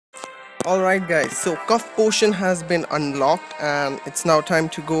Alright guys, so cuff potion has been unlocked and it's now time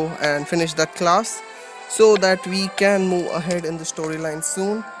to go and finish that class so that we can move ahead in the storyline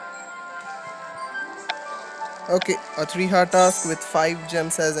soon. Okay, a 3-heart task with 5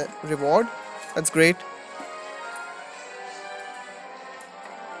 gems as a reward. That's great.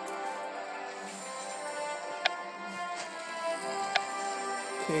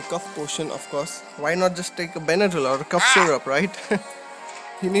 Okay, cuff potion of course. Why not just take a Benadryl or a cough syrup, right?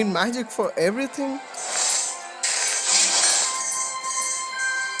 You need magic for everything.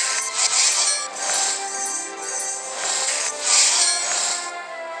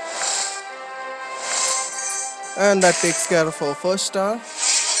 And that takes care of our first star.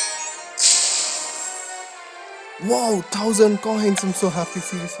 Wow, 1000 coins. I'm so happy,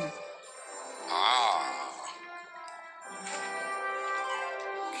 seriously.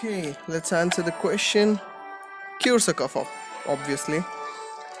 Okay, let's answer the question. Cures a cough, obviously.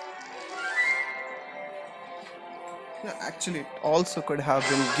 Yeah, actually, it also could have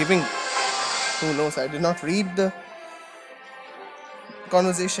been giving. Who knows? I did not read the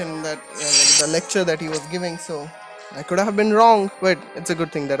conversation that, like the lecture that he was giving, so I could have been wrong. But it's a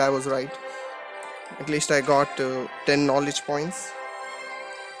good thing that I was right. At least I got 10 knowledge points.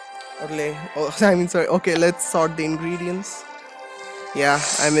 Sorry. Okay, let's sort the ingredients. Yeah,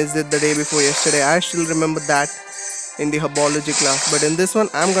 I missed it the day before yesterday. I still remember that in the herbology class. But in this one,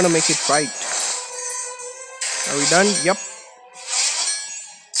 I'm gonna make it right. Are we done? Yep.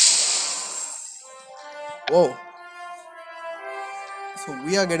 Whoa. So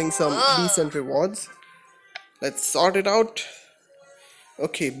we are getting some decent rewards. Let's sort it out.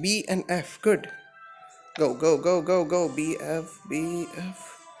 Okay, B and F. Good. Go, go, go, go, go. B, F, B,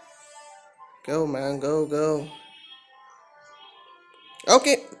 F. Go, man. Go, go.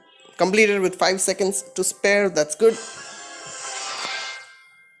 Okay. Completed with 5 seconds to spare. That's good.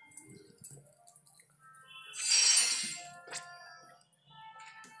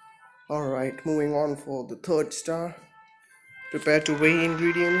 Alright, moving on for the third star. Prepare to weigh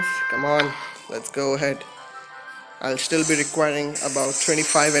ingredients. Come on, let's go ahead. I'll still be requiring about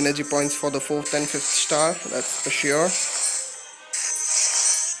 25 energy points for the 4th and 5th star, that's for sure.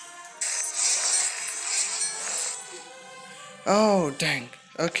 Oh, dang.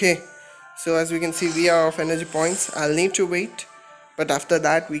 Okay, so as we can see, we are off energy points. I'll need to wait, but after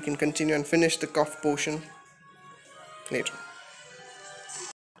that, we can continue and finish the cough potion later.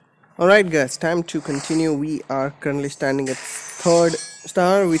 Alright guys, time to continue. We are currently standing at 3rd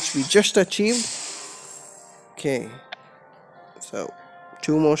star, which we just achieved. Okay, so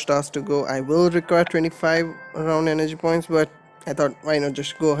 2 more stars to go. I will require 25 around energy points, but I thought why not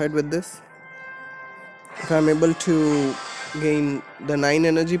just go ahead with this. If I'm able to gain the 9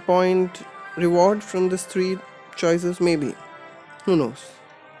 energy point reward from these 3 choices, maybe, who knows.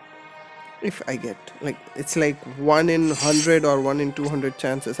 If I get, like, it's like 1 in 100 or 1 in 200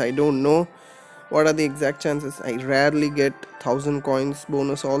 chances. I don't know what are the exact chances. I rarely get 1000 coins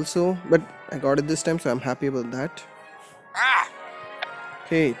bonus also, but I got it this time, so I'm happy about that.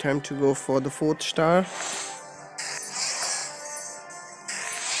 Okay, time to go for the 4th star.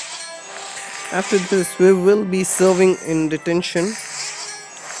 After this, we will be serving in detention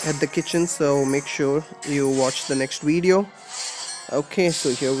at the kitchen, so make sure you watch the next video. Okay,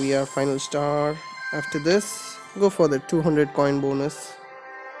 so here we are, final star. After this, go for the 200 coin bonus.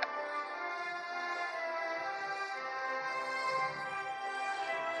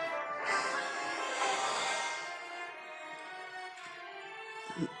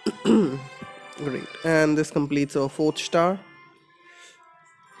 Great, and this completes our 4th star.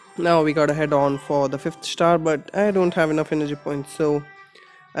 Now we gotta head on for the 5th star, but I don't have enough energy points, so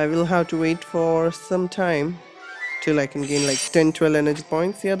I will have to wait for some time till I can gain like 10-12 energy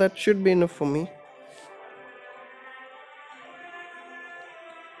points. Yeah, that should be enough for me.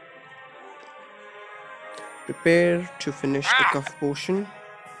 Prepare to finish the cough potion.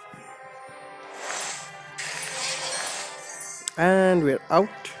 And we're out.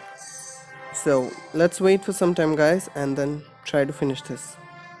 So let's wait for some time guys and then try to finish this.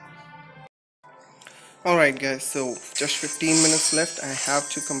 Alright guys, so just 15 minutes left. I have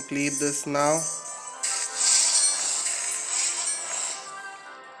to complete this now.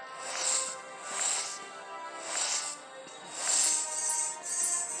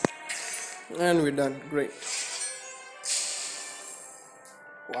 And we're done. Great.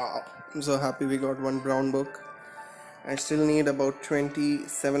 Wow, I'm so happy we got 1 brown book. I still need about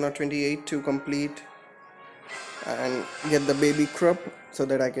 27 or 28 to complete and get the baby crop so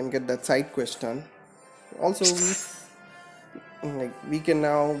that I can get that side quest done. Also, we can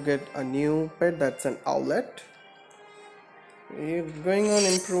now get a new pet, that's an owlet. You're going on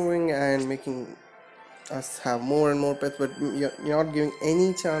improving and making us have more and more pets, but you're not giving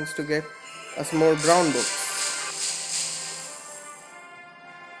any chance to get us more brown books.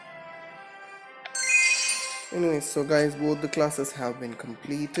 Anyways, so guys, both the classes have been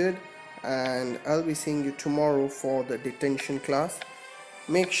completed, and I'll be seeing you tomorrow for the detention class.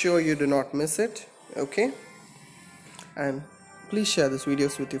 Make sure you do not miss it, okay? And please share this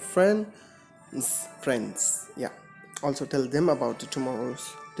videos with your friends. Yeah. Also tell them about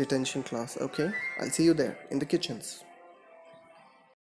tomorrow's detention class, okay? I'll see you there in the kitchens.